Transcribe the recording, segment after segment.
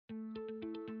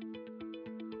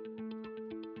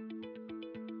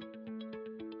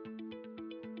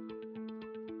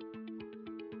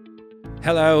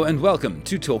Hello and welcome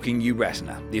to Talking You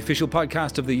Retina, the official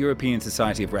podcast of the European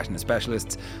Society of Retina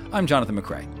Specialists. I'm Jonathan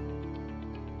McCrae.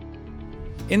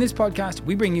 In this podcast,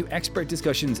 we bring you expert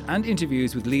discussions and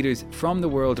interviews with leaders from the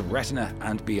world of retina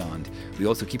and beyond. We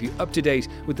also keep you up to date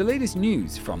with the latest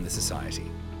news from the Society.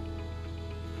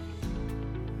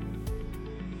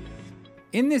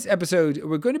 In this episode,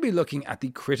 we're going to be looking at the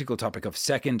critical topic of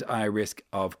second eye risk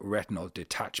of retinal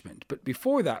detachment. But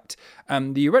before that,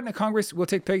 the Retina Congress will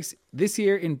take place this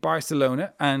year in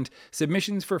Barcelona, and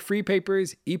submissions for free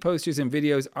papers, e-posters and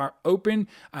videos are open,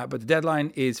 but the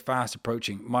deadline is fast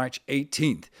approaching, March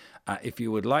 18th. If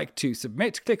you would like to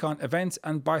submit, click on Events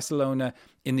and Barcelona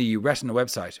in the Retina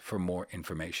website for more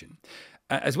information.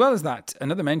 As well as that,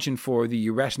 another mention for the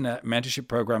Retina mentorship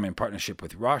program in partnership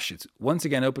with Roche. It's once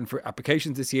again open for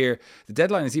applications this year. The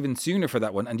deadline is even sooner for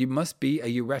that one, and you must be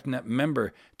a Retina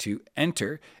member to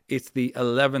enter. It's the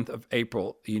 11th of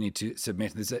April you need to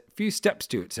submit. There's a few steps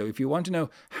to it. So if you want to know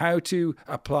how to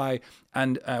apply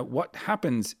and what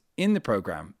happens in the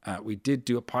program, we did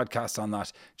do a podcast on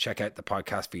that. Check out the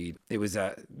podcast feed. It was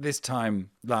this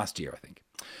time last year, I think.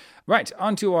 Right,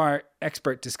 on to our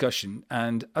expert discussion.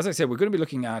 And as I said, we're going to be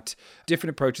looking at different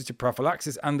approaches to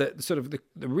prophylaxis and the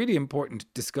really important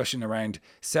discussion around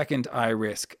second eye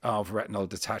risk of retinal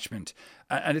detachment.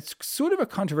 And it's sort of a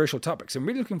controversial topic, so I'm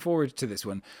really looking forward to this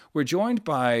one. We're joined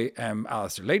by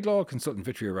Alistair Laidlaw, consultant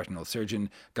vitreoretinal surgeon,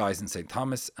 Guy's in St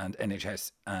Thomas and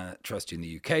NHS Trust in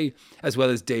the UK, as well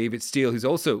as David Steele, who's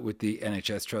also with the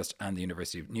NHS Trust and the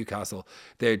University of Newcastle.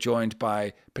 They're joined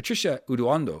by Patricia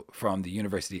Udaondo from the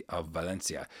University of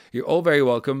Valencia. You're all very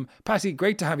welcome. Patty,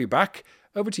 great to have you back.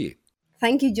 Over to you.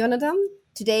 Thank you, Jonathan.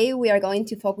 Today we are going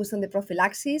to focus on the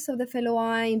prophylaxis of the fellow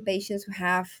eye in patients who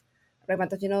have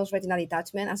rheumatogenic retinal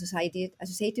detachment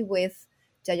associated with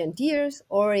giant tears,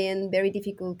 or in very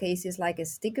difficult cases like a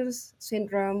Sticklers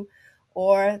syndrome,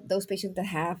 or those patients that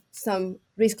have some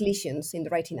risk lesions in the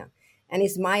retina. And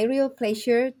it's my real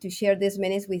pleasure to share these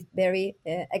minutes with very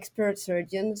expert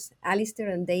surgeons, Alistair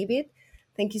and David.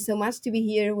 Thank you so much to be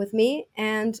here with me.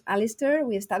 And Alistair,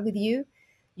 we'll start with you.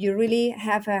 You really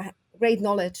have a great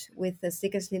knowledge with the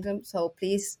Sticklers syndrome, so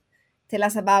please tell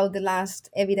us about the last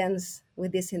evidence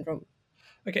with this syndrome.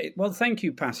 Okay, well, thank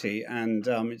you, Patty, and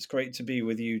it's great to be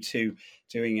with you too,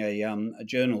 doing a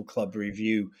journal club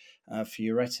review for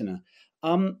your retina.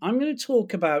 I'm going to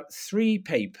talk about three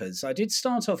papers. I did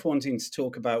start off wanting to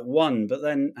talk about one, but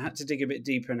then had to dig a bit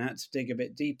deeper.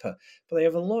 But they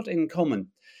have a lot in common.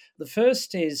 The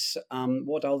first is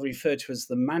what I'll refer to as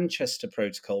the Manchester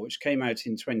Protocol, which came out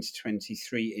in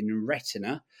 2023 in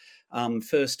Retina.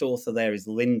 First author there is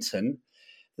Linton.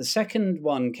 The second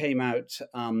one came out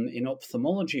in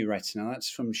Ophthalmology Retina. That's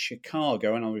from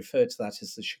Chicago, and I'll refer to that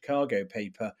as the Chicago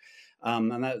paper.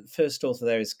 And that first author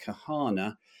there is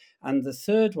Kahana. And the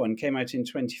third one came out in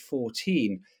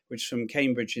 2014, which is from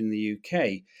Cambridge in the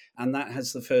UK. And that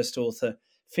has the first author,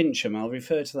 Fincham. I'll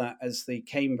refer to that as the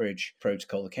Cambridge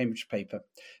Protocol, the Cambridge paper.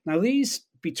 Now, these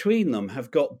between them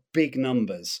have got big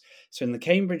numbers. So in the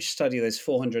Cambridge study, there's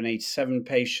 487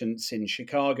 patients. In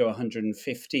Chicago,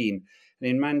 115. And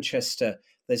in Manchester,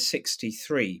 there's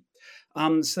 63.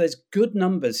 So there's good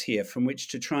numbers here from which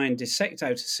to try and dissect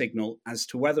out a signal as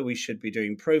to whether we should be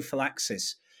doing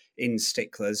prophylaxis in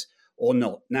Sticklers or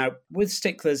not. Now, with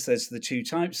Sticklers, there's the two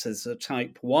types. There's the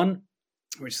type 1,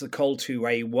 which is the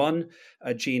COL2A1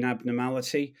 gene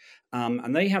abnormality.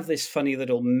 And they have this funny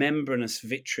little membranous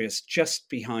vitreous just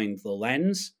behind the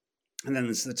lens. And then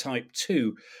there's the type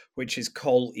 2, which is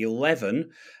COL11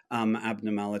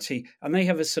 abnormality, and they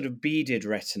have a sort of beaded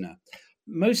retina.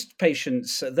 Most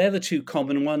patients, they're the two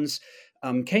common ones.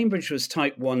 Cambridge was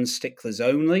type 1 Sticklers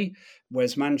only,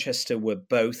 whereas Manchester were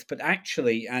both, but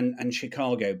actually, and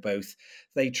Chicago both,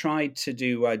 they tried to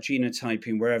do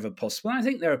genotyping wherever possible. And I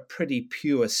think they're a pretty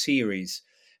pure series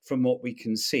from what we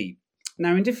can see.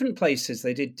 Now, in different places,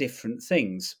 they did different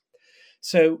things.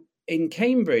 So in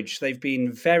Cambridge, they've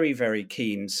been very, very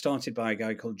keen, started by a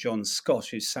guy called John Scott,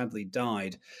 who sadly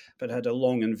died, but had a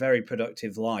long and very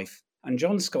productive life. And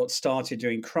John Scott started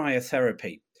doing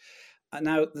cryotherapy.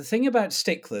 Now, the thing about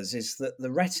Sticklers is that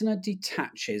the retina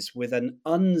detaches with an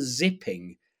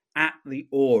unzipping at the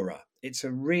aura. It's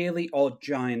a really odd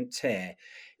giant tear.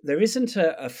 There isn't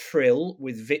a frill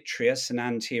with vitreous and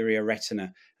anterior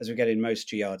retina, as we get in most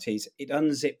GRTs. It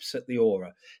unzips at the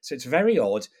aura. So it's very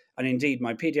odd. And indeed,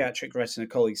 my pediatric retina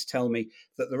colleagues tell me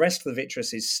that the rest of the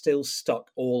vitreous is still stuck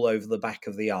all over the back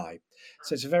of the eye.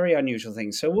 So it's a very unusual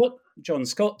thing. So what John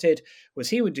Scott did was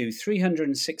he would do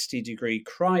 360-degree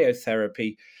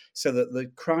cryotherapy so that the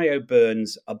cryo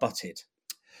burns abutted.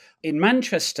 In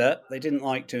Manchester, they didn't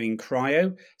like doing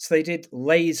cryo, so they did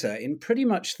laser in pretty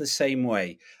much the same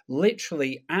way,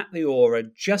 literally at the aura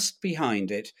just behind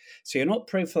it. So you're not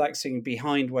prophylaxing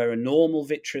behind where a normal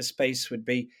vitreous space would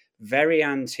be, very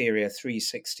anterior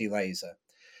 360 laser.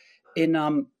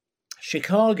 In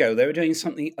Chicago, they were doing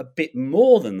something a bit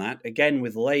more than that, again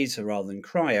with laser rather than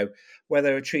cryo, where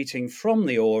they were treating from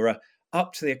the aura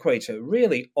up to the equator,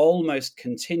 really almost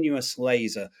continuous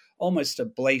laser, almost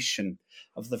ablation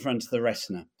of the front of the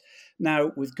retina.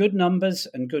 Now, with good numbers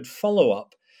and good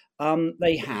follow-up,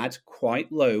 they had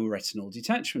quite low retinal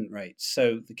detachment rates.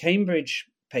 So the Cambridge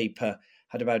paper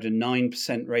had about a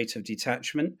 9% rate of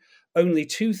detachment, only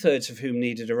 2/3 of whom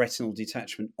needed a retinal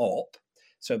detachment op.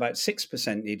 So about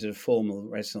 6% needed a formal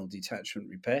retinal detachment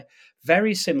repair.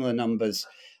 Very similar numbers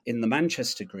in the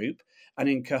Manchester group. And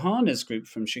in Kahana's group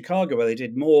from Chicago, where they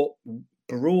did more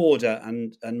broader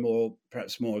and more,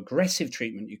 perhaps more aggressive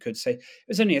treatment, you could say, it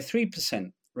was only a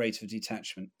 3% rate of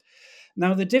detachment.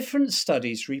 Now, the different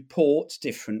studies report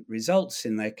different results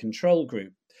in their control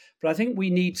group, but I think we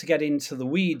need to get into the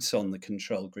weeds on the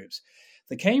control groups.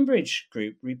 The Cambridge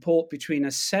group report between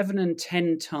a 7 and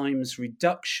 10 times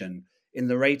reduction in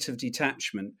the rate of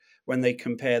detachment when they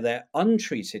compare their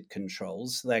untreated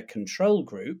controls, their control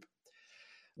group,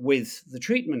 with the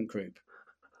treatment group.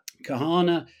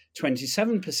 Kahana,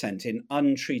 27% in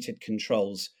untreated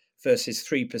controls versus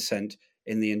 3%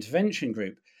 in the intervention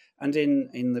group. And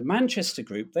in the Manchester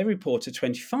group, they report a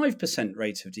 25%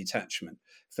 rate of detachment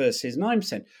versus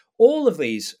 9%. All of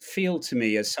these feel to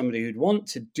me, as somebody who'd want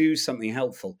to do something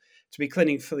helpful, to be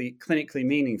clinically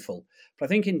meaningful. But I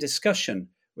think in discussion,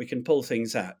 we can pull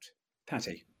things out.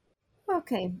 Patty.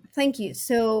 Okay, thank you.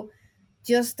 So,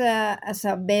 just as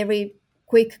a very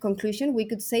quick conclusion, we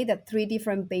could say that three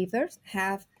different papers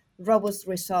have robust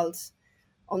results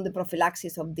on the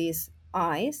prophylaxis of these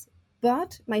eyes.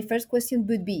 But my first question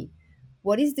would be,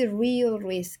 what is the real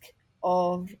risk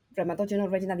of rheumatogenous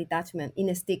retinal detachment in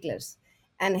Sticklers,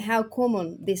 and how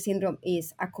common this syndrome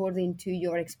is according to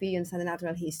your experience and the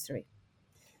natural history?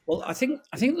 Well, I think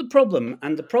the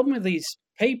problem with these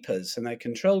papers and their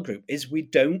control group is we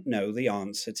don't know the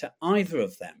answer to either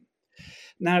of them.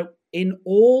 Now, in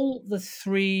all the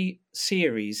three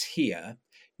series here,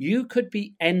 you could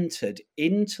be entered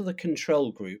into the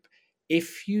control group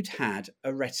if you'd had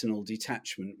a retinal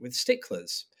detachment with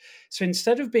Sticklers. So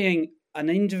instead of being an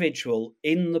individual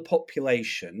in the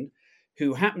population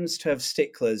who happens to have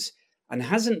Sticklers and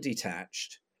hasn't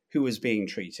detached, who was being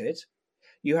treated,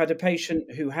 you had a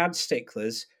patient who had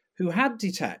Sticklers, who had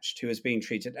detached, who was being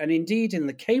treated. And indeed, in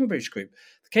the Cambridge group,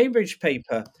 the Cambridge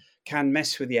paper can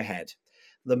mess with your head.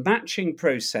 The matching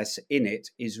process in it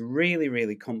is really,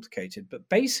 really complicated. But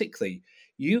basically,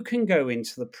 you can go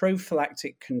into the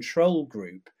prophylactic control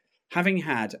group having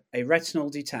had a retinal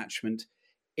detachment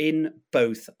in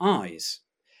both eyes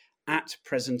at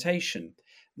presentation.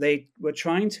 They were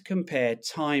trying to compare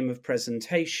time of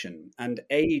presentation and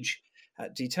age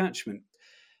at detachment.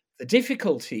 The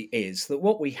difficulty is that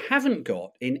what we haven't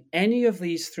got in any of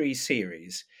these three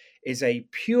series is a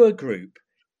pure group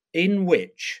in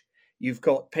which you've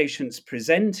got patients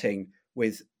presenting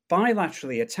with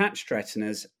bilaterally attached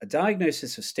retinas, a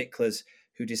diagnosis of Sticklers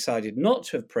who decided not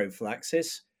to have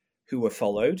prophylaxis, who were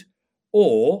followed,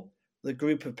 or the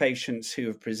group of patients who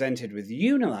have presented with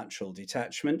unilateral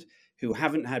detachment, who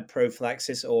haven't had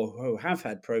prophylaxis or who have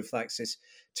had prophylaxis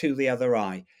to the other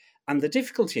eye. And the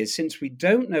difficulty is, since we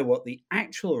don't know what the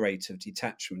actual rate of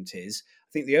detachment is, I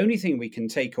think the only thing we can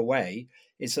take away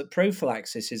is that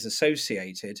prophylaxis is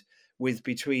associated with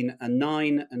between a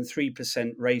 9 and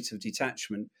 3% rate of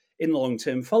detachment in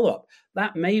long-term follow-up.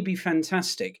 That may be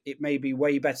fantastic. It may be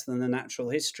way better than the natural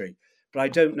history, but I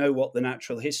don't know what the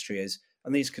natural history is,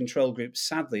 and these control groups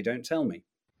sadly don't tell me.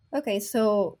 Okay,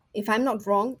 so if I'm not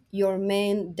wrong, your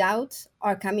main doubts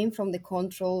are coming from the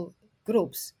control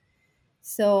groups.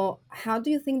 So, how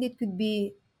do you think it could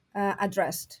be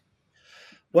addressed?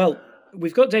 Well,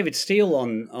 we've got David Steele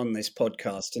on this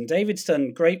podcast, and David's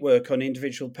done great work on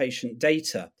individual patient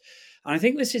data. And I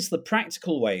think this is the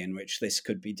practical way in which this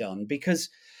could be done because,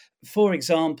 for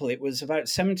example, it was about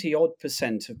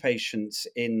 70% of patients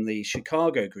in the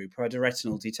Chicago group who had a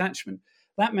retinal detachment.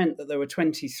 That meant that there were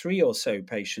 23 or so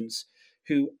patients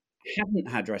who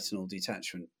hadn't had retinal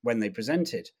detachment when they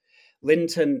presented.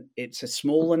 Linton, it's a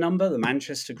smaller number. The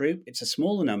Manchester group, it's a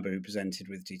smaller number who presented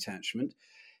with detachment.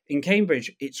 In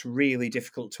Cambridge, it's really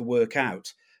difficult to work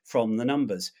out from the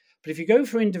numbers. But if you go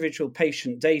for individual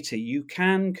patient data, you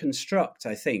can construct,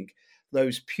 I think,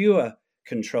 those pure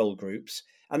control groups.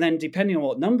 And then depending on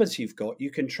what numbers you've got,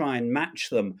 you can try and match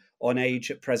them on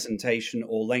age at presentation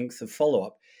or length of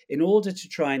follow-up. in order to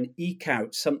try and eke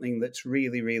out something that's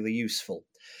really, really useful.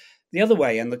 The other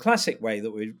way, and the classic way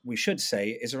that we should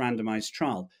say, is a randomized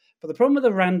trial. But the problem with a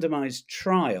randomized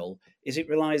trial is it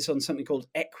relies on something called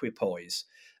equipoise.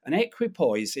 And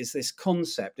equipoise is this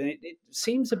concept, and it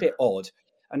seems a bit odd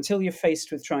until you're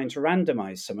faced with trying to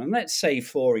randomize someone. Let's say,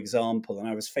 for example, and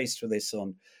I was faced with this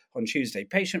on Tuesday,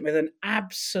 patient with an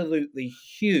absolutely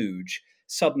huge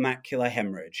submacular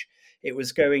hemorrhage. It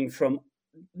was going from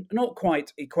not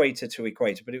quite equator to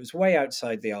equator, but it was way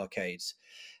outside the arcades.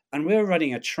 And we're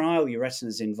running a trial, your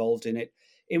retina's involved in it,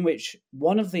 in which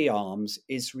one of the arms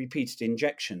is repeated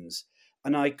injections.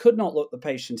 And I could not look the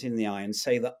patient in the eye and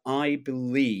say that I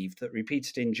believed that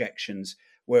repeated injections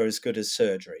were as good as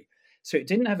surgery. So it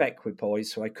didn't have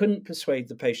equipoise, so I couldn't persuade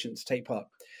the patient to take part.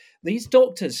 These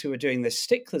doctors who are doing this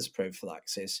Sticklers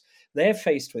prophylaxis, they're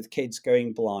faced with kids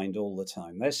going blind all the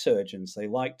time. They're surgeons. They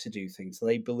like to do things.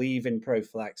 They believe in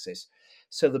prophylaxis.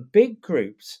 So the big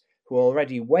groups who are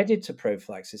already wedded to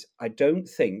prophylaxis, I don't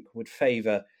think would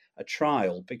favour a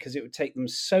trial because it would take them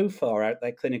so far out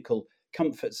their clinical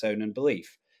comfort zone and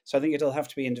belief. So I think it'll have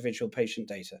to be individual patient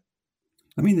data.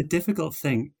 I mean, the difficult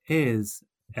thing is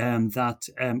that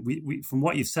we, from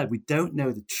what you've said, we don't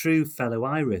know the true fellow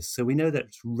eye risk. So we know that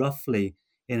roughly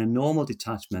in a normal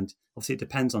detachment, obviously it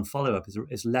depends on follow-up,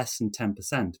 is less than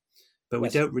 10%. But we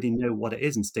don't really know what it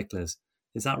is in Sticklers.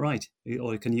 Is that right?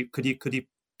 Or could you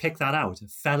pick that out?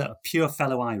 A pure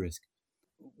fellow eye risk?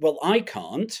 Well, I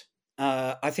can't.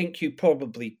 I think you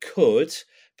probably could,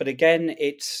 but again,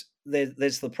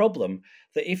 there's the problem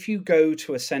that if you go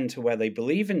to a centre where they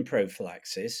believe in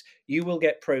prophylaxis, you will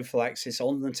get prophylaxis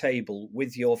on the table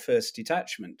with your first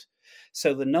detachment.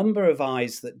 So the number of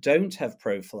eyes that don't have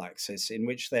prophylaxis, in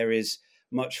which there is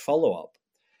much follow-up,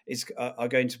 are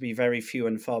going to be very few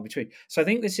and far between. So I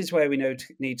think this is where we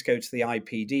need to go to the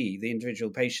IPD, the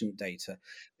individual patient data.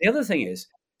 The other thing is,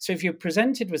 so if you're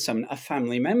presented with someone, a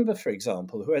family member, for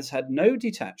example, who has had no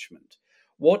detachment,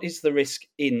 what is the risk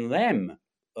in them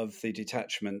of the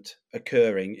detachment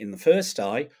occurring in the first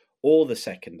eye or the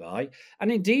second eye?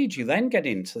 And indeed, you then get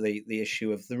into the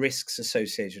issue of the risks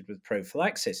associated with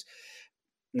prophylaxis.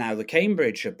 Now, the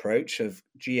Cambridge approach of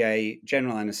GA,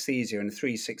 general anaesthesia, and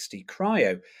 360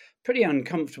 cryo, pretty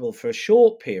uncomfortable for a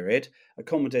short period,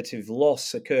 accommodative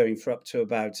loss occurring for up to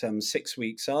about 6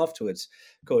 weeks afterwards,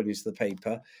 according to the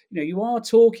paper. You are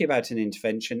talking about an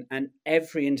intervention, and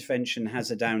every intervention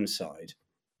has a downside.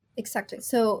 Exactly.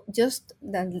 So just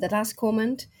the last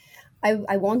comment,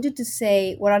 I wanted to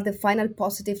say what are the final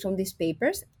positives from these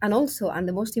papers, and also, and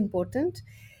the most important,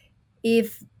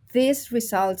 if these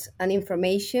results and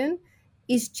information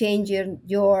is changing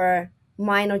your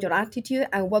mind or your attitude,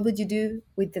 and what would you do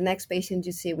with the next patient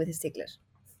you see with Sticklers?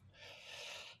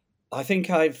 I think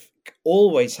I've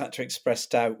always had to express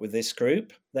doubt with this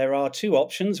group. There are two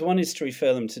options. One is to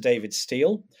refer them to David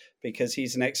Steele, because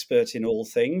he's an expert in all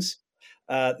things.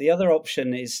 The other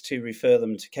option is to refer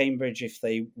them to Cambridge if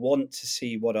they want to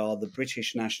see what are the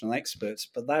British national experts.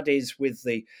 But that is with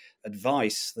the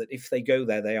advice that if they go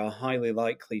there, they are highly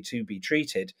likely to be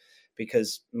treated,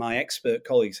 because my expert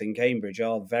colleagues in Cambridge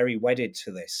are very wedded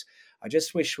to this. I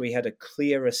just wish we had a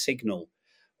clearer signal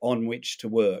on which to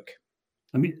work.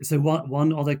 I mean, so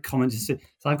one other comment is, so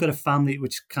I've got a family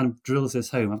which kind of drills this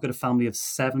home. I've got a family of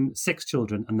 6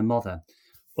 children and the mother.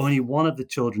 Only one of the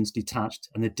children's detached,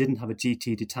 and they didn't have a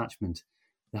GT detachment.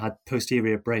 They had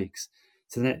posterior breaks.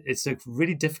 So it's a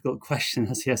really difficult question,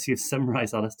 as you've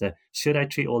summarised, Alistair. Should I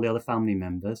treat all the other family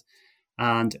members?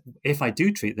 And if I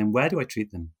do treat them, where do I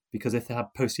treat them? Because if they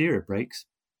have posterior breaks,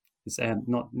 it's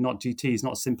not GT. It's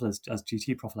not as simple as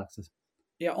GT prophylaxis.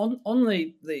 Yeah, on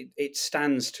the it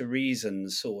stands to reason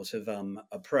sort of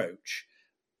approach,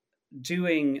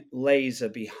 doing laser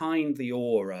behind the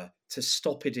aura to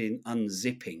stop it in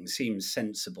unzipping seems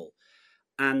sensible.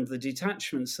 And the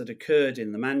detachments that occurred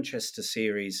in the Manchester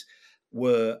series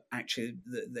were actually,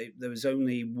 there was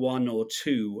only 1 or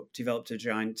 2 developed a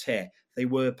giant tear. They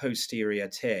were posterior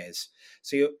tears.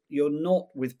 So you're not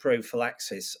with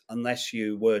prophylaxis unless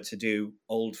you were to do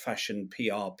old-fashioned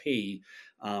PRP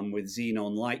with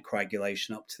xenon light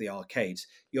coagulation up to the arcades.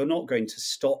 You're not going to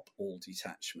stop all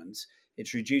detachments.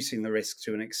 It's reducing the risk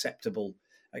to an acceptable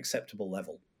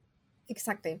level.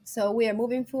 Exactly. So we are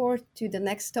moving forward to the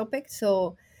next topic.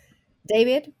 So,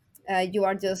 David, you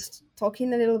are just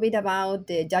talking a little bit about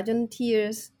the judgment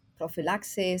tiers,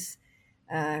 prophylaxis,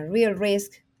 real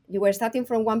risk. You were starting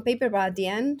from one paper, but at the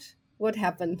end, what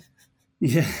happened?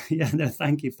 Yeah. No,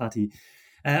 thank you, Patty.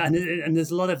 And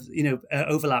there's a lot of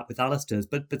overlap with Alistair's,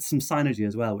 but some synergy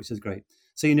as well, which is great.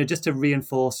 So just to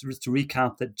reinforce, just to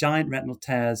recap, that giant retinal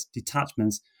tears,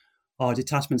 detachments, are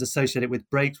detachments associated with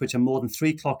breaks which are more than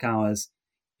 3 clock hours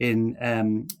in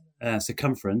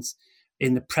circumference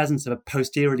in the presence of a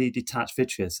posteriorly detached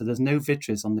vitreous. So there's no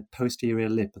vitreous on the posterior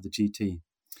lip of the GT.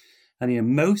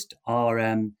 And most are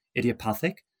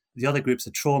idiopathic. The other groups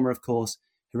are trauma, of course,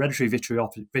 hereditary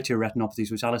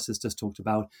vitreoretinopathies, which Alice has just talked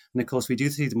about. And of course, we do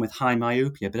see them with high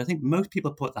myopia, but I think most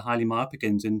people put the highly myopic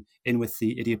in with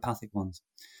the idiopathic ones.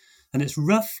 And it's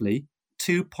roughly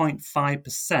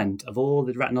 2.5% of all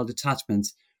the retinal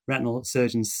detachments retinal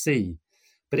surgeons see.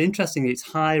 But interestingly,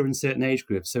 it's higher in certain age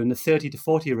groups. So in the 30 to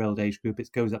 40-year-old age group,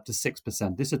 it goes up to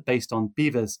 6%. This is based on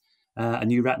Beaver's a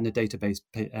new retina database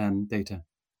data.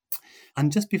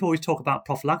 And just before we talk about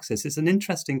prophylaxis, it's an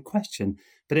interesting question.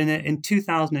 But in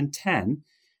 2010,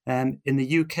 in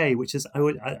the UK, which is,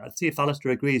 I'd see if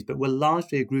Alistair agrees, but we're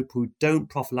largely a group who don't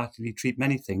prophylactically treat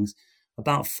many things.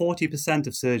 About 40%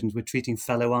 of surgeons were treating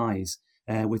fellow eyes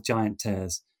with giant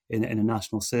tears in a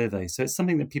national survey. So it's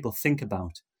something that people think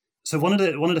about. So one of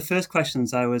the first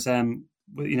questions I was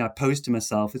posed to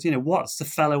myself is, what's the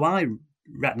fellow eye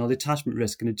retinal detachment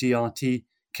risk in a GRT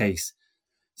case?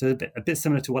 So a bit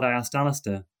similar to what I asked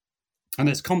Alistair, and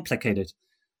it's complicated.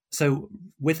 So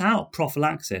without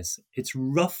prophylaxis, it's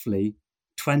roughly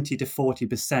 20 to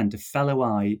 40% of fellow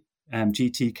eye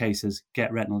GT cases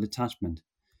get retinal detachment.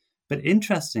 But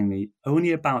interestingly,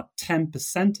 only about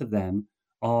 10% of them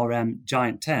are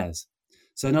giant tears.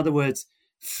 So in other words,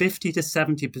 50 to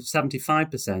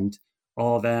 75%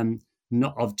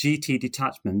 of GT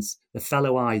detachments, the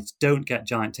fellow eyes don't get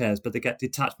giant tears, but they get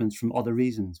detachments from other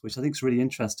reasons, which I think is really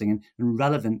interesting and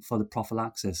relevant for the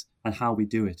prophylaxis and how we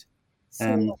do it.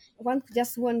 So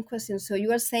just one question. So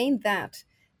you are saying that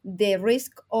the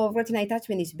risk of retinal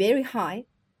detachment is very high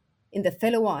in the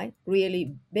fellow eye,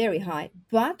 really very high,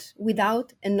 but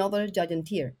without another giant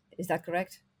tear. Is that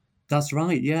correct? That's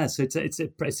right, yeah. So it's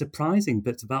surprising,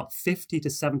 but about 50 to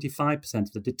 75%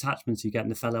 of the detachments you get in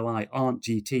the fellow eye aren't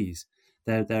GTs.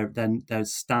 They're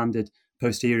standard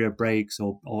posterior breaks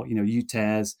or U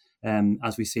tears,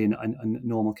 as we see in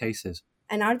normal cases.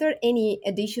 And are there any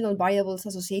additional variables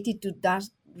associated to that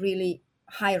really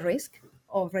high risk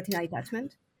of retinal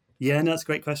detachment? Yeah, no, that's a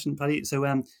great question, Paddy. So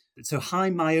high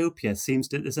myopia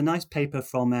there's a nice paper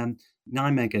from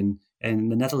Nijmegen in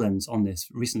the Netherlands on this,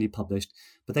 recently published,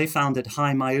 but they found that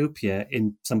high myopia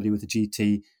in somebody with a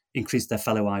GT increased their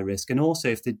fellow eye risk. And also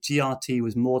if the GRT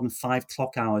was more than 5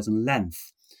 clock hours in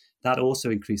length, that also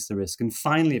increased the risk. And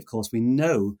finally, of course, we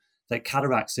know that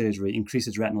cataract surgery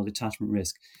increases retinal detachment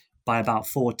risk by about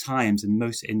 4 times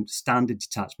in standard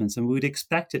detachments. And we would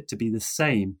expect it to be the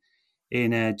same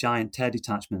in a giant tear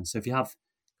detachment. So if you have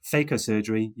phaco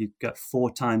surgery, you get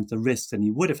 4 times the risk than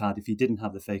you would have had if you didn't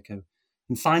have the phaco.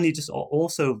 And finally, just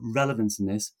also relevance in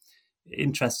this,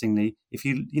 interestingly, if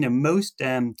most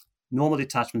normal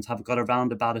detachments have got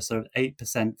around about a sort of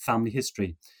 8% family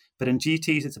history, but in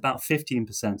GTs it's about 15%.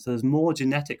 So there's more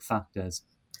genetic factors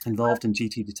involved in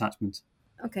GT detachment.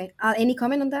 Okay, any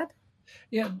comment on that?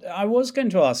 Yeah, I was going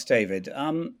to ask David,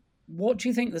 what do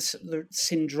you think the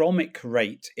syndromic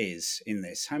rate is in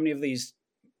this? How many of these,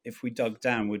 if we dug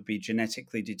down, would be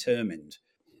genetically determined?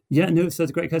 Yeah, no, so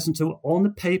that's a great question. So on the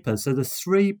paper, so the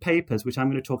 3 papers, which I'm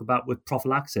going to talk about with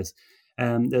prophylaxis,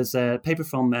 there's a paper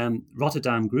from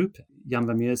Rotterdam Group, Jan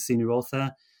van Meers, senior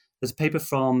author. There's a paper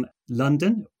from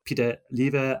London, Peter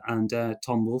Lever and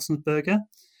Tom Wolfensberger.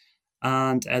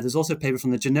 And there's also a paper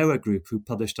from the Genoa Group who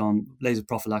published on laser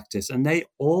prophylaxis, and they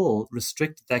all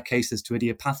restricted their cases to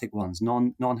idiopathic ones,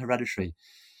 non-hereditary.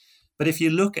 But if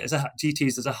you look at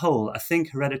GTs as a whole, I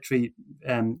think hereditary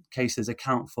cases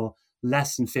account for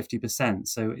less than 50%.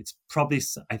 So it's probably,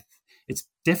 it's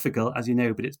difficult, as you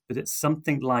know, but it's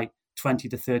something like 20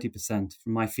 to 30%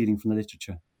 from my feeling from the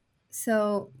literature.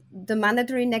 So the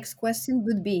mandatory next question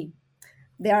would be,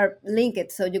 they are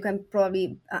linked, so you can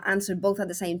probably answer both at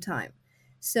the same time.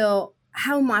 So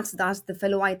how much does the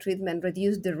fellow eye treatment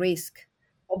reduce the risk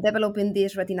of developing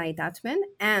this retinal detachment?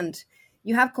 And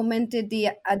you have commented the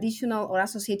additional or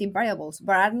associated variables,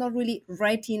 but are not really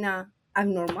retina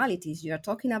abnormalities. You are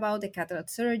talking about the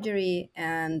cataract surgery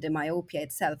and the myopia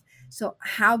itself. So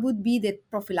how would be the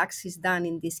prophylaxis done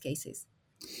in these cases?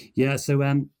 Yeah, so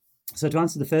to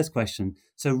answer the first question,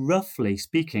 so roughly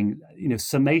speaking,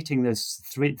 summating those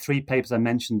three papers I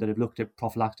mentioned that have looked at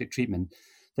prophylactic treatment,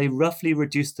 they roughly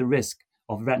reduce the risk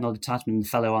of retinal detachment in the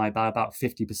fellow eye by about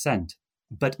 50%.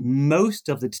 But most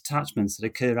of the detachments that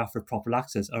occur after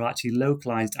prophylaxis are actually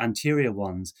localized anterior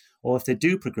ones, or if they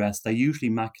do progress, they're usually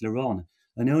macular on.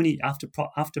 And only after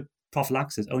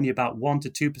prophylaxis, only about 1 to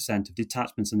 2% of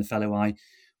detachments in the fellow eye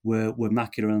were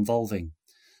macular involving.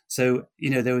 So,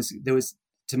 there was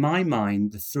to my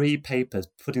mind, the three papers,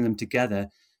 putting them together,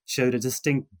 showed a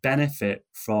distinct benefit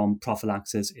from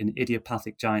prophylaxis in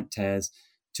idiopathic giant tears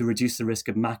to reduce the risk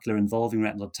of macular-involving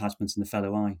retinal detachments in the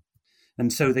fellow eye.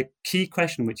 And so the key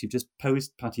question which you've just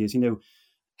posed, Patty, is,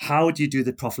 how do you do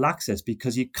the prophylaxis?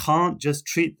 Because you can't just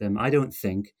treat them, I don't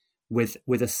think, with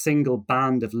a single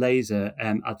band of laser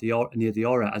at the near the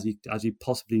aura, as you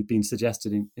possibly been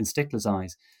suggested in Sticklers'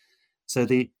 eyes. So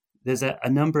there's a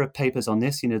number of papers on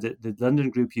this. The London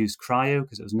group used cryo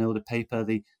because it was an older paper.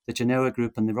 The Genoa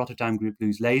group and the Rotterdam group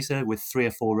used laser with 3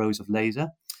 or 4 rows of laser.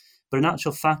 But in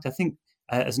actual fact, I think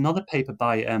there's another paper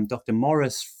by Dr.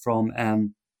 Morris from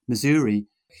Missouri,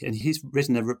 and he's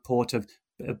written a report of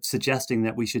suggesting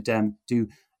that we should do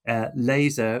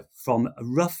laser from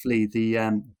roughly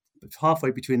the halfway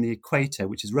between the equator,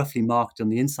 which is roughly marked on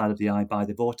the inside of the eye by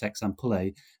the vortex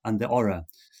ampullae, and the aura.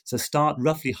 So start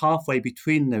roughly halfway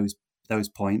between those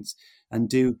points and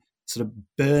do sort of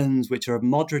burns which are of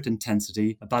moderate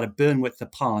intensity, about a burn width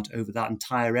apart over that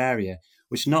entire area,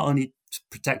 which not only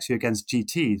protects you against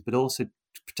GTs, but also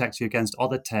protects you against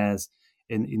other tears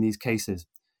in these cases.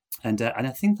 And I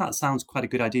think that sounds quite a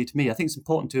good idea to me. I think it's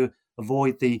important to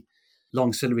avoid the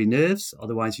long ciliary nerves.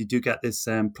 Otherwise, you do get this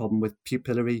problem with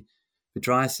pupillary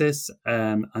mydriasis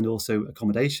and also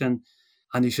accommodation.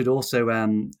 And you should also,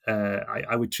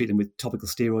 I would treat them with topical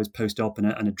steroids post-op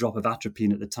and a drop of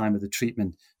atropine at the time of the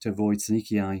treatment to avoid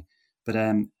sneaky eye. But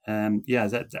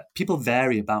people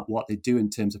vary about what they do in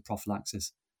terms of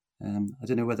prophylaxis. I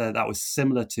don't know whether that was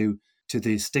similar to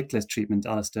the Sticklers treatment,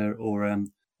 Alistair, or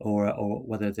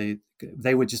whether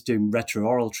they were just doing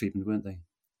retrooral treatment, weren't they?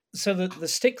 So the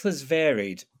Sticklers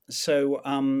varied. So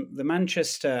the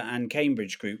Manchester and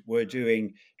Cambridge group were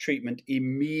doing treatment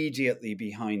immediately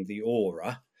behind the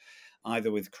aura,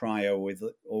 either with cryo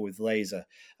or with laser.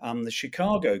 The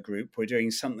Chicago group were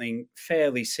doing something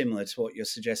fairly similar to what you're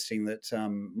suggesting that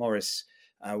Morris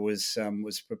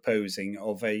was proposing,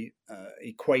 of a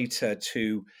equator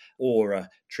to aura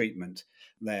treatment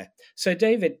there. So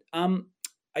David,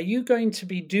 are you going to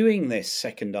be doing this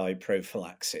second eye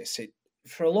prophylaxis?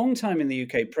 For a long time in the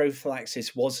UK,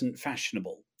 prophylaxis wasn't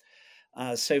fashionable.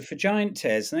 So for giant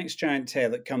tears, the next giant tear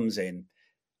that comes in,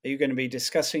 are you going to be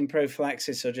discussing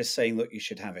prophylaxis or just saying, look, you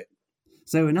should have it?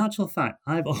 So in actual fact,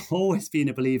 I've always been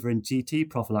a believer in GT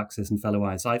prophylaxis in fellow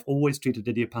eyes. I've always treated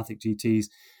idiopathic GTs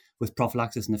with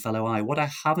prophylaxis in the fellow eye. What I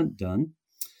haven't done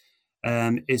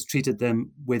is treated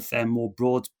them with more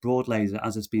broad laser,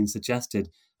 as has been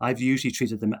suggested. I've usually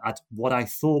treated them at what I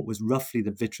thought was roughly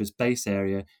the vitreous base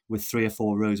area with 3 or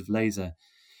 4 rows of laser.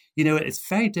 It's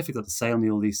very difficult to say on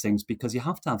all these things because you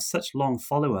have to have such long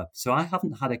follow-up. So I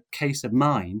haven't had a case of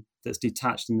mine that's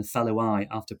detached in the fellow eye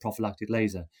after prophylactic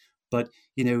laser. But,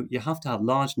 you have to have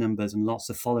large numbers and lots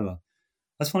of follow-up.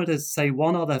 I just wanted to say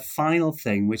one other final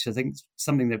thing, which I think is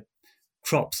something that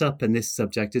crops up in this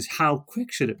subject, is how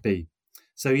quick should it be?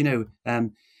 So,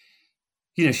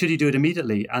 should you do it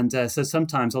immediately? And so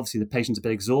sometimes, obviously, the patient's a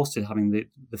bit exhausted having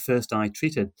the first eye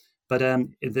treated. But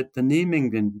the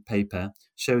Nijmegen paper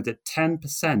showed that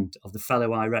 10% of the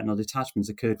fellow eye retinal detachments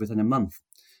occurred within a month.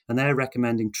 And they're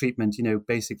recommending treatment,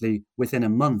 basically within a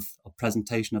month of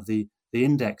presentation of the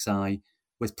index eye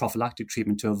with prophylactic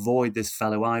treatment to avoid this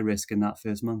fellow eye risk in that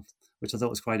first month, which I thought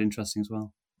was quite interesting as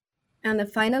well. And a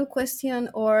final question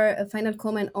or a final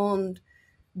comment on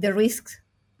the risks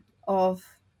of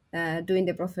doing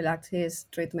the prophylaxis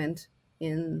treatment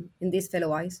in these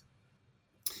fellow eyes?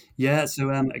 Yeah, so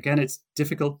again, it's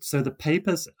difficult. So the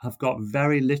papers have got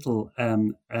very little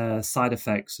side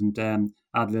effects and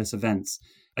adverse events.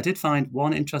 I did find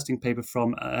one interesting paper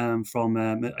from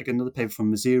another paper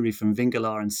from Missouri, from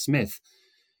Vingelar and Smith,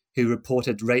 who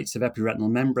reported rates of epiretinal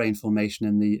membrane formation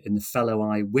in the fellow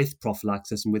eye with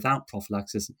prophylaxis and without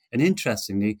prophylaxis. And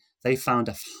interestingly, they found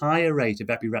a higher rate of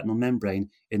epiretinal membrane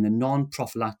in the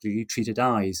non-prophylactically treated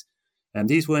eyes. And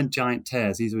these weren't giant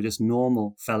tears; these were just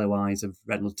normal fellow eyes of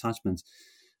retinal detachments.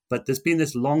 But there's been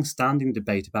this long-standing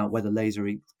debate about whether laser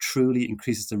truly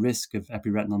increases the risk of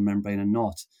epiretinal membrane or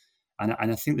not. And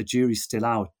I think the jury's still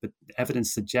out, but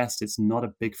evidence suggests it's not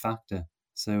a big factor.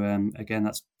 So again,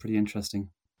 that's pretty interesting.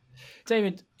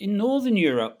 David, in Northern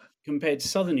Europe compared to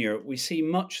Southern Europe, we see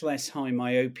much less high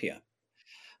myopia.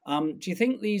 Do you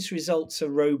think these results are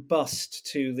robust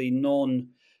to the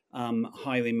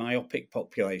non-highly myopic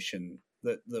population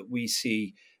that we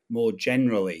see more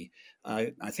generally?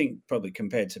 I think probably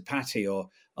compared to Patty or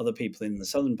other people in the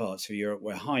southern parts of Europe,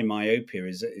 where high myopia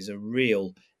is a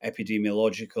real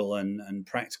epidemiological and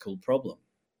practical problem.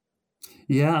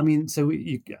 Yeah, I mean, so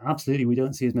absolutely, we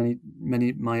don't see as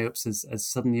many myopes as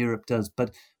Southern Europe does.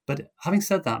 But having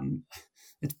said that,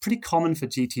 It's pretty common for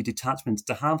GT detachments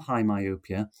to have high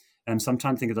myopia. So I'm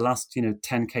trying to think of the last,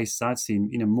 10 cases I've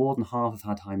seen, more than half have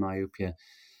had high myopia.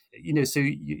 So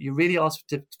you really are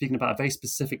speaking about a very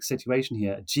specific situation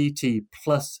here, a GT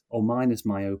plus or minus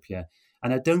myopia.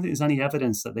 And I don't think there's any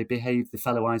evidence that the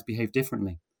fellow eyes behave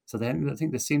differently. So I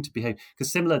think they seem to behave,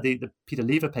 because similar, the Peter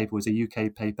Lever paper was a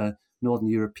UK paper, Northern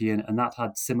European, and that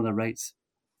had similar rates.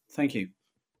 Thank you.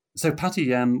 So Patty,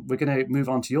 we're going to move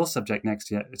on to your subject next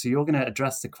year. So you're going to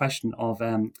address the question of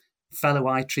fellow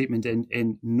eye treatment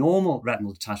in normal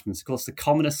retinal detachments. Of course, the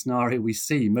commonest scenario we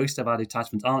see, most of our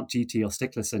detachments aren't GT or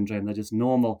Stickler syndrome, they're just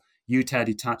normal U-tear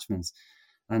detachments.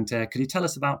 And could you tell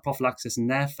us about prophylaxis in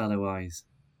their fellow eyes?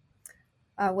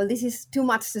 Well, this is too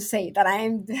much to say that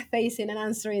I'm facing and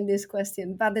answering this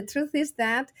question. But the truth is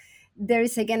that there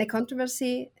is again a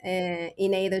controversy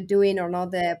in either doing or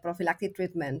not the prophylactic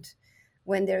treatment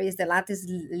when there is the lattice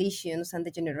lesions and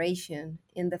degeneration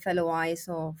in the fellow eyes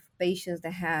of patients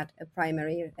that had a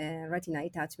primary retina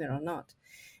detachment or not.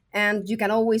 And you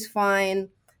can always find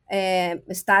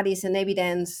studies and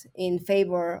evidence in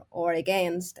favor or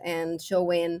against and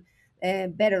showing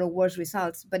better or worse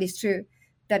results. But it's true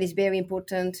that is very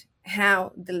important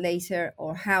how the laser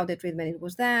or how the treatment it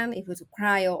was done, if it was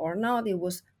cryo or not, it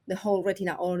was the whole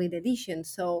retina only the lesion.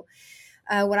 So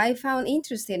what I found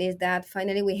interesting is that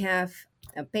finally we have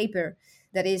a paper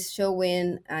that is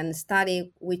showing and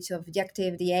study which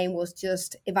objective the aim was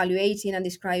just evaluating and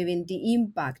describing the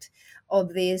impact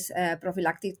of this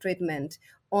prophylactic treatment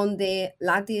on the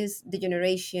lattice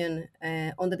degeneration,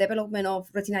 on the development of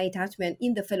retinal detachment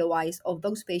in the fellow eyes of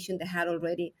those patients that had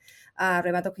already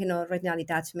rheumatoid retinal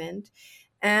detachment.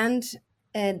 And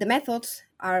the methods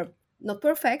are not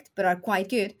perfect, but are quite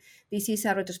good. This is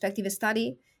a retrospective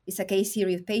study. It's a case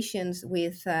series of patients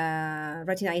with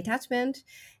retinal detachment,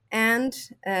 and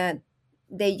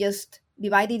they just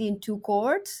divided in two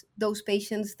cohorts, those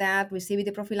patients that received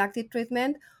the prophylactic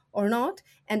treatment or not.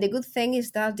 And the good thing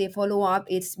is that the follow-up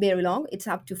is very long. It's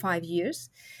up to 5 years.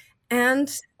 And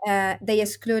they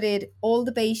excluded all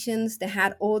the patients that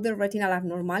had other retinal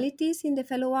abnormalities in the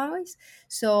fellow eyes.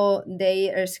 So they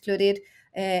excluded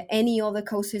any other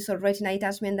causes of retinal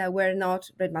detachment that were not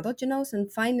rheumatogenic.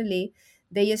 And finally,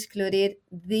 they excluded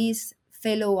these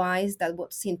fellow eyes that were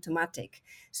symptomatic.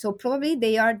 So probably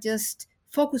they are just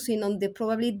focusing on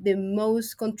probably the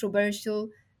most controversial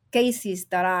cases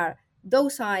that are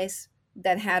those eyes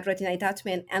that had retinal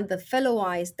detachment and the fellow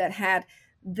eyes that had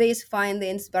these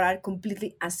findings but are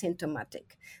completely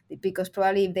asymptomatic. Because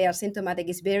probably if they are symptomatic,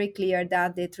 it's very clear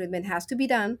that the treatment has to be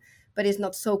done, but it's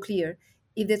not so clear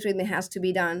if the treatment has to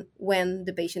be done when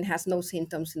the patient has no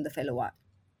symptoms in the fellow eye.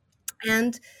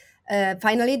 And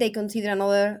finally, they consider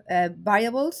another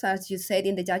variables, as you said,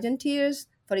 in the judgment tiers,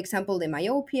 for example, the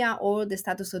myopia or the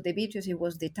status of the vitreous, if it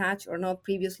was detached or not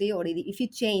previously, or if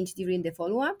it changed during the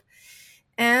follow-up.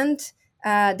 And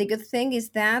the good thing is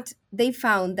that they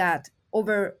found that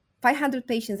over 500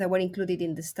 patients that were included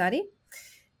in the study,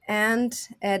 and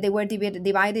they were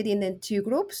divided in two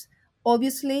groups.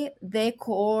 Obviously, the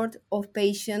cohort of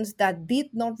patients that did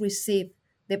not receive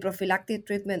the prophylactic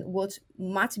treatment was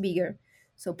much bigger.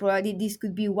 So probably this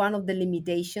could be one of the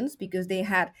limitations, because they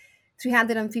had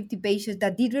 350 patients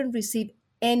that didn't receive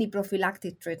any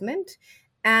prophylactic treatment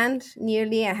and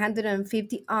nearly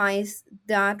 150 eyes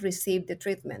that received the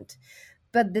treatment.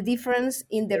 But the difference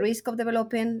in the risk of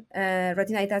developing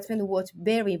retinal detachment was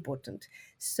very important.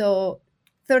 So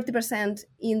 30%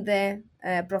 in the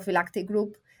prophylactic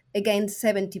group against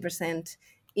 70%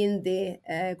 in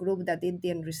the group that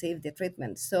didn't receive the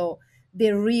treatment. So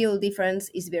the real difference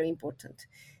is very important.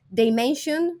 They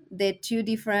mentioned the two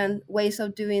different ways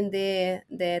of doing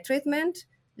the treatment,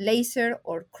 laser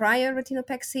or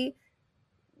cryoretinopexy.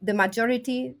 The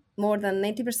majority, more than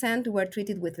 90%, were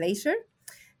treated with laser.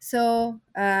 So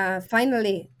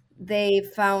finally, they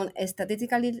found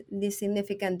statistically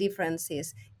significant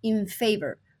differences in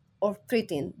favor of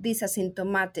treating this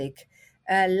asymptomatic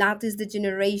lattice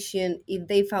degeneration if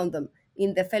they found them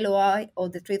in the fellow eye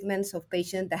of the treatments of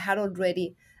patients that had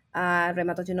already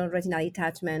rheumatoid retinal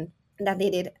detachment that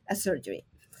needed a surgery.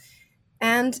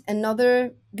 And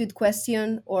another good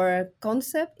question or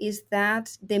concept is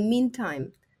that the mean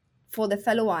time for the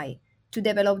fellow eye to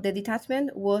develop the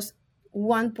detachment was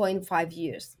 1.5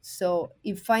 years. So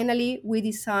if finally we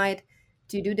decide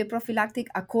to do the prophylactic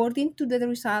according to the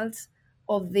results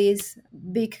of this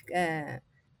big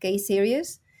case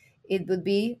series, it would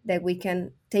be that we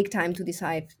can take time to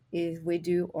decide if we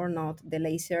do or not the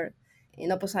laser,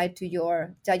 in opposite to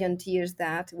your giant tears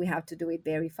that we have to do it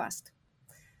very fast.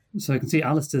 So I can see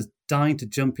Alistair's dying to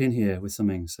jump in here with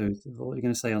something. So what are you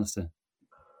going to say, Alistair?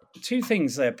 two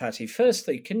things there, Patty.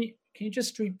 Firstly, can you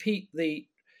just repeat the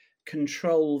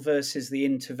control versus the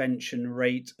intervention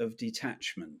rate of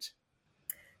detachment?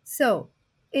 So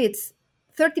it's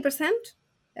 30%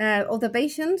 of the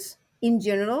patients in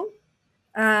general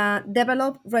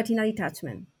develop retinal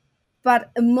detachment.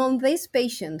 But among these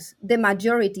patients, the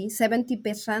majority,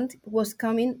 70%, was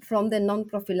coming from the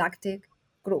non-prophylactic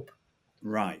group.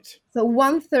 Right. So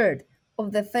 1/3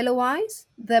 of the fellow eyes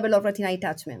develop retinal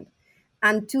detachment,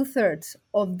 and 2/3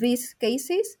 of these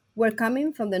cases were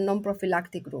coming from the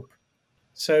non-prophylactic group.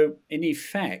 So, in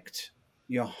effect,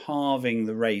 you're halving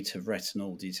the rate of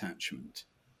retinal detachment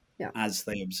as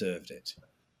they observed it.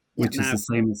 Which is the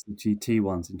same as the GT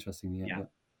ones, interestingly. Yeah.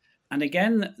 And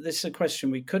again, this is a question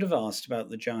we could have asked about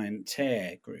the giant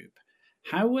tear group.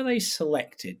 How were they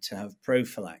selected to have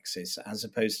prophylaxis as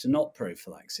opposed to not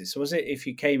prophylaxis? Was it if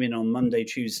you came in on Monday,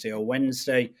 Tuesday, or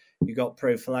Wednesday, you got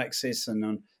prophylaxis, and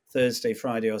on Thursday,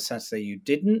 Friday, or Saturday, you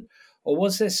didn't? Or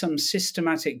was there some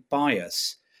systematic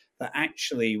bias that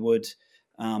actually would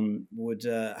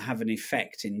have an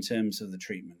effect in terms of the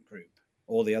treatment group,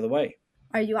 or the other way?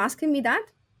 Are you asking me that?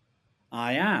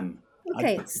 I am.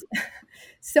 Okay.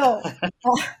 So,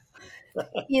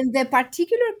 in the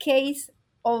particular case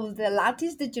of the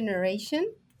lattice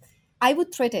degeneration, I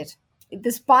would treat it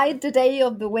despite the day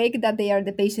of the week that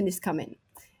the patient is coming.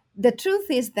 The truth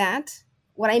is that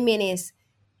what I mean is,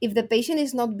 if the patient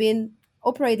is not being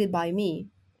operated by me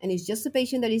and it's just a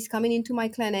patient that is coming into my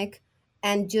clinic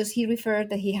and just he referred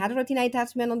that he had retinal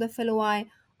detachment on the fellow eye,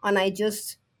 and I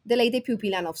just dilate the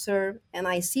pupil and observe and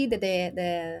I see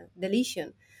the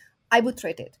lesion, I would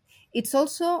treat it. It's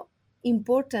also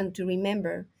important to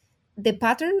remember the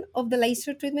pattern of the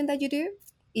laser treatment that you do.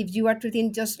 If you are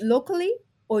treating just locally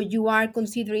or you are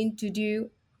considering to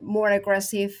do more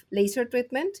aggressive laser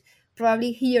treatment,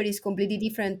 probably here is completely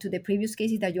different to the previous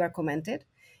cases that you are commented.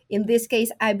 In this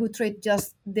case, I would treat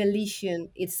just the lesion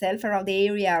itself around the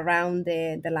area around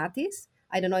the lattice.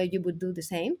 I don't know if you would do the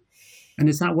same. And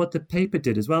is that what the paper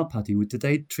did as well, Patty? Did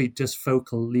they treat just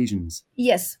focal lesions?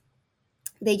 Yes,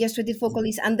 they just treated focal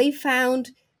lesions, and they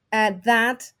found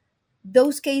that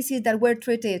those cases that were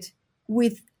treated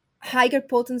with higher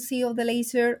potency of the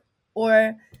laser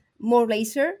or more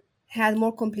laser had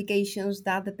more complications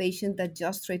than the patient that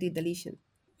just treated the lesion.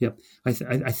 Yep,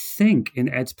 I think in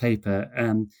Ed's paper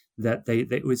that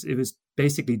it was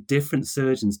basically different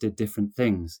surgeons did different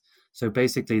things. So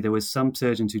basically, there was some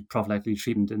surgeons who prophylactic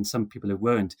treatment and some people who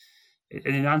weren't.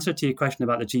 In answer to your question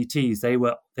about the GTs, they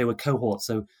were cohorts,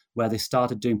 so where they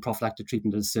started doing prophylactic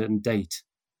treatment at a certain date.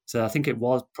 So I think it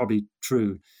was probably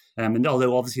true. And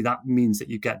although obviously that means that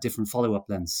you get different follow-up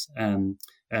lengths on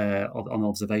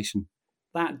observation.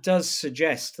 That does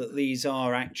suggest that these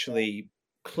are actually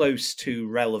close to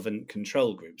relevant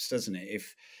control groups, doesn't it?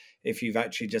 If you've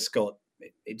actually just got,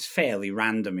 it's fairly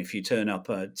random if you turn up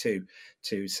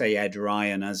to say Ed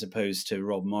Ryan as opposed to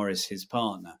Rob Morris, his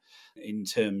partner, in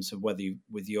terms of whether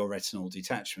with your retinal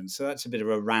detachment. So that's a bit of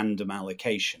a random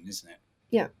allocation, isn't it?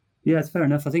 Yeah. Yeah, it's fair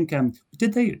enough. I think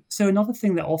so another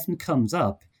thing that often comes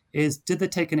up is, did they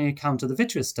take any account of the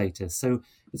vitreous status? So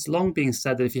it's long been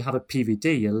said that if you have a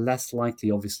PVD, you're less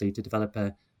likely, obviously, to develop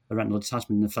a retinal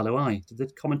detachment in the fellow eye. Did they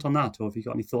comment on that, or have you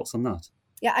got any thoughts on that?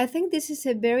 Yeah, I think this is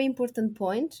a very important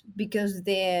point because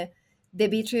the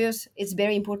vitreous is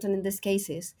very important in these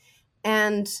cases.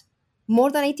 And more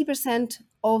than 80%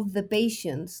 of the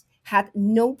patients had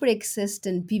no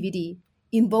pre-existing PVD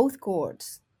in both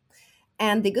cohorts.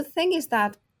 And the good thing is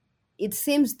that it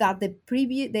seems that the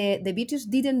vitreous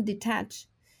didn't detach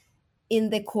in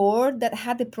the cohort that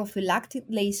had the prophylactic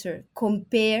laser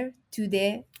compared to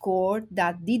the cohort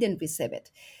that didn't receive it.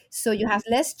 So you have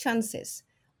less chances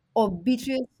of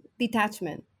vitreous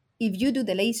detachment if you do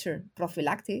the laser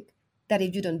prophylactic than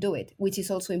if you don't do it, which is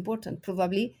also important,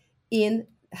 probably in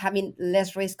having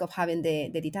less risk of having the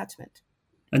detachment.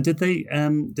 And did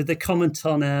they comment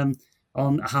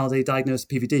on how they diagnosed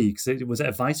PVD? Because was it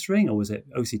a vice ring or was it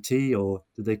OCT, or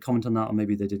did they comment on that, or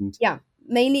maybe they didn't? Yeah,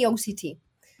 mainly OCT.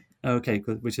 Okay,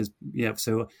 which is, yeah.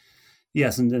 So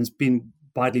yes, and it's been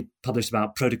widely published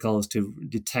about protocols to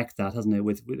detect that, hasn't it?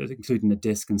 With including the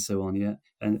disc and so on. Yeah,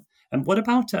 and what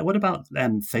about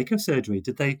phaco surgery?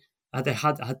 Did they did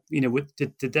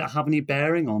that have any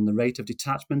bearing on the rate of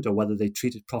detachment, or whether they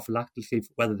treated prophylactically,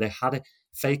 whether they had a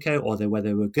phaco, or whether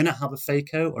they were going to have a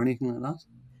phaco, or anything like that?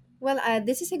 Well,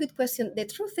 this is a good question. The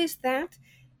truth is that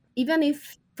even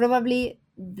if probably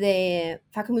the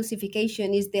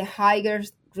phacoemulsification is the higher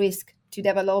risk to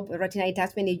develop a retinal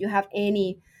detachment if you have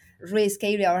any risk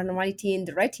area or abnormality in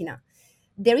the retina,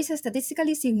 there is a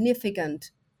statistically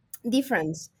significant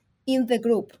difference in the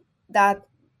group that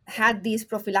had this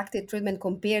prophylactic treatment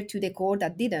compared to the cohort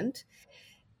that didn't,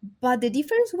 but the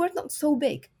difference were not so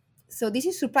big. So this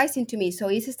is surprising to me. So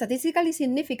it's statistically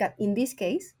significant in this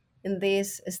case, in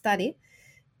this study,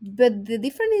 but the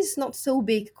difference is not so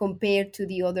big compared to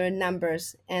the other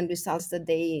numbers and results that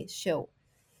they show.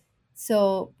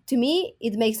 So to me,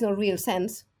 it makes no real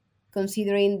sense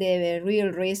considering the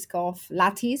real risk of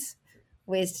lattice,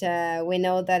 which we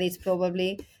know that it's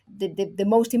probably the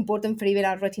most important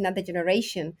peripheral retinal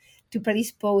degeneration to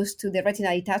predispose to the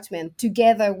retinal detachment,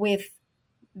 together with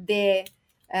the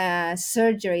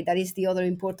surgery that is the other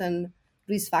important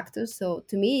risk factor. So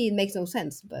to me, it makes no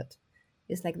sense, but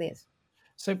it's like this.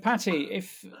 So, Patty,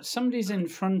 if somebody's in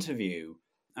front of you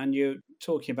and you're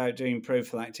talking about doing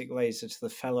prophylactic laser to the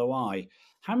fellow eye,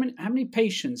 how many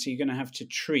patients are you going to have to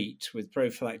treat with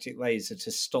prophylactic laser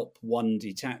to stop one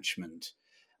detachment?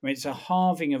 I mean, it's a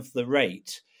halving of the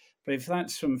rate, but if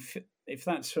that's from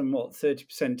what 30%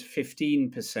 to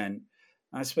 15%,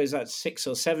 I suppose that's 6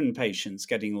 or 7 patients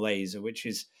getting laser, which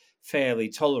is fairly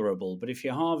tolerable. But if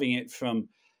you're halving it from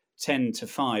 10 to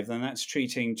 5, then that's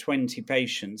treating 20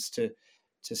 patients to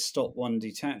stop one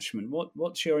detachment.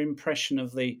 What's your impression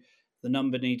of the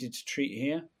number needed to treat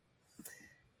here?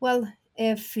 Well,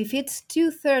 if it's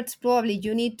two-thirds, probably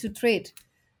you need to treat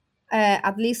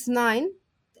at least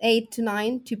 8 to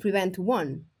 9 to prevent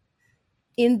one.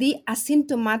 In the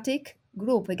asymptomatic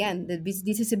group, again,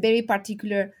 this is a very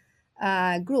particular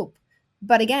group.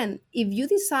 But again, if you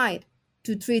decide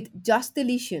to treat just the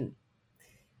lesion,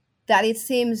 that it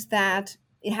seems that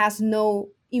it has no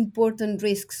important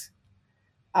risks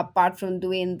apart from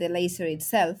doing the laser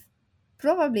itself,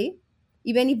 probably,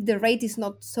 even if the rate is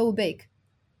not so big,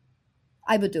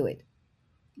 I would do it.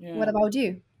 What Yeah, about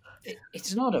you?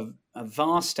 it's not a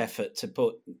vast effort to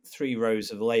put 3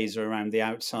 rows of laser around the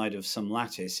outside of some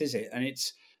lattice, is it? And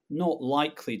it's not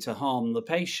likely to harm the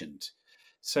patient.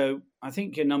 So I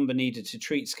think your number needed to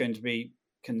treat is going to be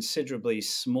considerably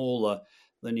smaller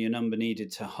than your number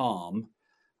needed to harm.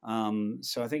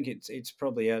 So I think it's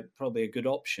probably a good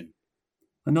option.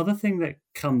 Another thing that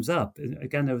comes up,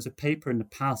 again, there was a paper in the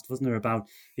past, wasn't there, about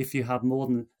if you had more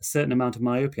than a certain amount of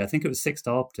myopia, I think it was 6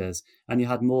 diopters, and you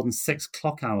had more than 6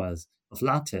 clock hours of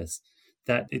lattice,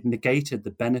 that it negated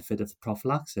the benefit of the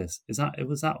prophylaxis. Was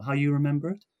that how you remember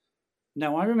it?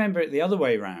 Now, I remember it the other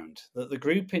way round, that the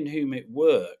group in whom it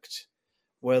worked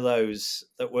were those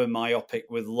that were myopic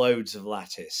with loads of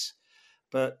lattice.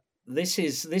 But this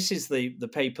is the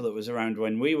paper that was around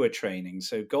when we were training.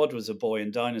 So God was a boy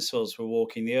and dinosaurs were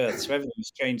walking the earth. So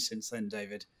everything's changed since then,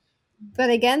 David. But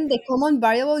again, the common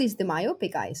variable is the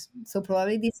myopic eyes. So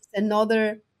probably this is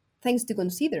another things to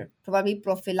consider. Probably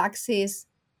prophylaxis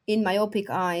in myopic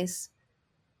eyes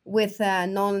with a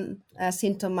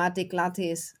non-symptomatic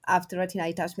lattice after retinal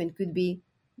detachment could be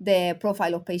the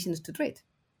profile of patients to treat.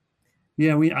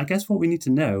 Yeah, I guess what we need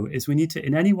to know is we need to,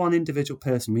 in any one individual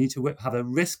person, we need to have a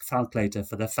risk calculator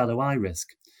for their fellow eye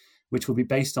risk, which will be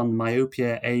based on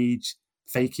myopia, age,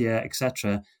 phakia,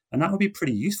 etc. And that would be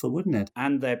pretty useful, wouldn't it?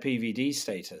 And their PVD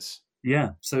status.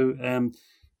 Yeah. So,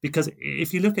 because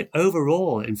if you look at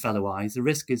overall in fellow eyes, the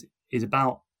risk is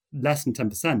about less than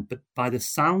 10%. But by the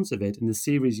sounds of it, in the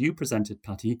series you presented,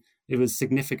 Patty, it was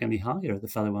significantly higher, the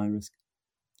fellow eye risk.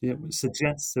 Yeah, which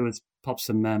suggests there was perhaps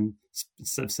some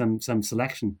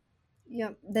selection. Yeah,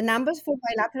 the numbers for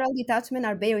bilateral detachment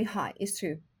are very high, it's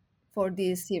true, for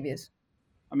this series.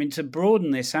 I mean, to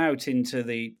broaden this out into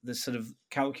the sort of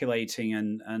calculating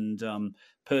and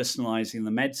personalising the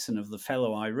medicine of the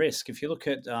fellow eye risk, if you look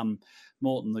at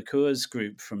Morten Lecour's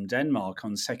group from Denmark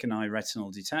on second eye retinal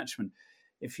detachment,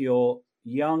 if you're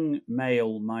young,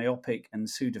 male, myopic, and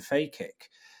pseudophakic,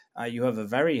 you have a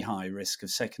very high risk of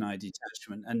second eye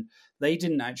detachment. And they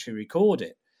didn't actually record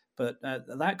it, but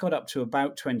that got up to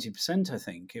about 20%, I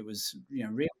think. It was,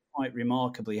 really quite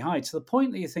remarkably high, to the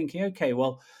point that you're thinking, okay,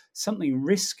 well, something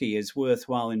risky is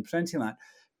worthwhile in preventing that,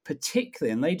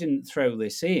 particularly, and they didn't throw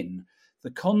this in,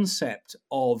 the concept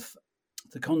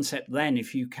then,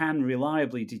 if you can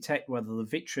reliably detect whether the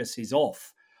vitreous is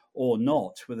off or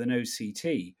not with an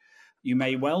OCT, you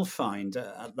may well find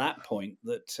at that point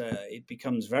that it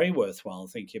becomes very worthwhile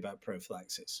thinking about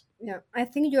prophylaxis. Yeah, I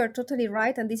think you are totally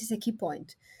right, and this is a key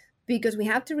point, because we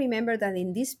have to remember that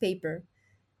in this paper,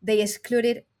 they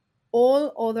excluded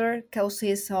all other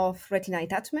causes of retinal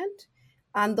detachment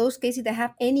and those cases that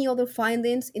have any other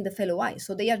findings in the fellow eye.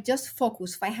 So they are just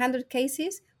focused 500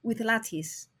 cases with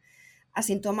lattice,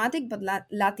 asymptomatic but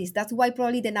lattice. That's why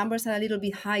probably the numbers are a little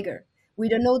bit higher. We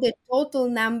don't know the total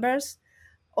numbers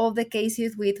of the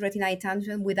cases with retinal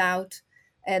detachment without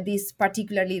this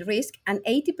particularly risk, and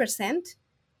 80%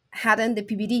 hadn't the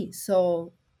PVD.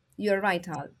 So you're right,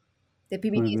 Al. The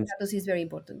PVD status is very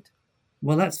important.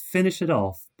 Well, let's finish it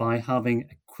off by having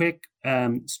a quick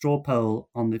straw poll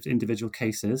on the individual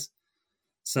cases.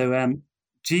 So,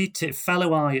 GT,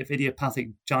 fellow eye of idiopathic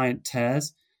giant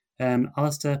tears.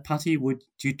 Alistair, Patty, would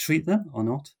you treat them or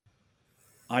not?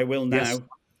 I will now.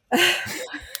 Yes.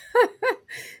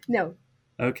 No.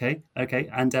 Okay.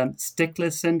 And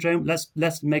Sticklers syndrome.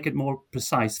 Let's make it more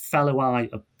precise. Fellow eye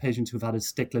of patients who've had a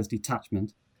Sticklers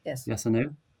detachment. Yes. Yes or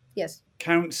no? Yes.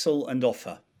 Counsel and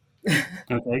offer.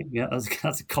 Okay. Yeah,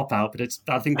 that's a cop out, but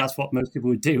I think that's what most people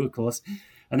would do, of course.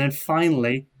 And then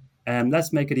finally,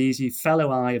 let's make it easy.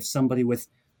 Fellow eye of somebody with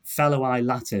fellow eye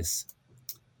lattice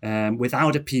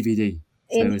without a PVD.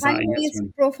 So In is that a yes high-risk or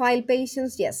no? profile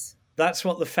patients, yes. That's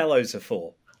what the fellows are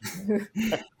for.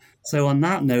 So on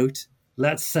that note,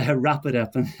 let's wrap it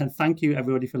up, and thank you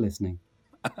everybody for listening.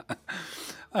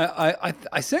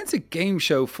 I sense a game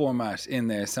show format in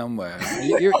there somewhere.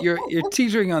 You're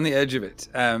teetering on the edge of it.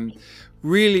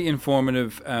 Really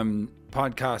informative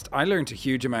podcast. I learned a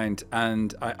huge amount,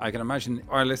 and I can imagine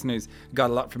our listeners got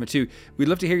a lot from it too. We'd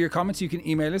love to hear your comments. You can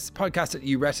email us,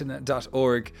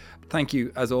 podcast@uretina.org. Thank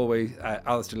you, as always,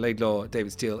 Alistair Laidlaw,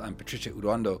 David Steele, and Patricia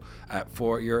Udaondo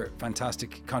for your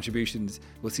fantastic contributions.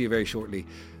 We'll see you very shortly.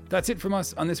 That's it from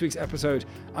us on this week's episode.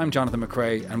 I'm Jonathan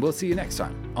McRae, and we'll see you next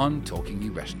time on Talking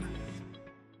You Retina.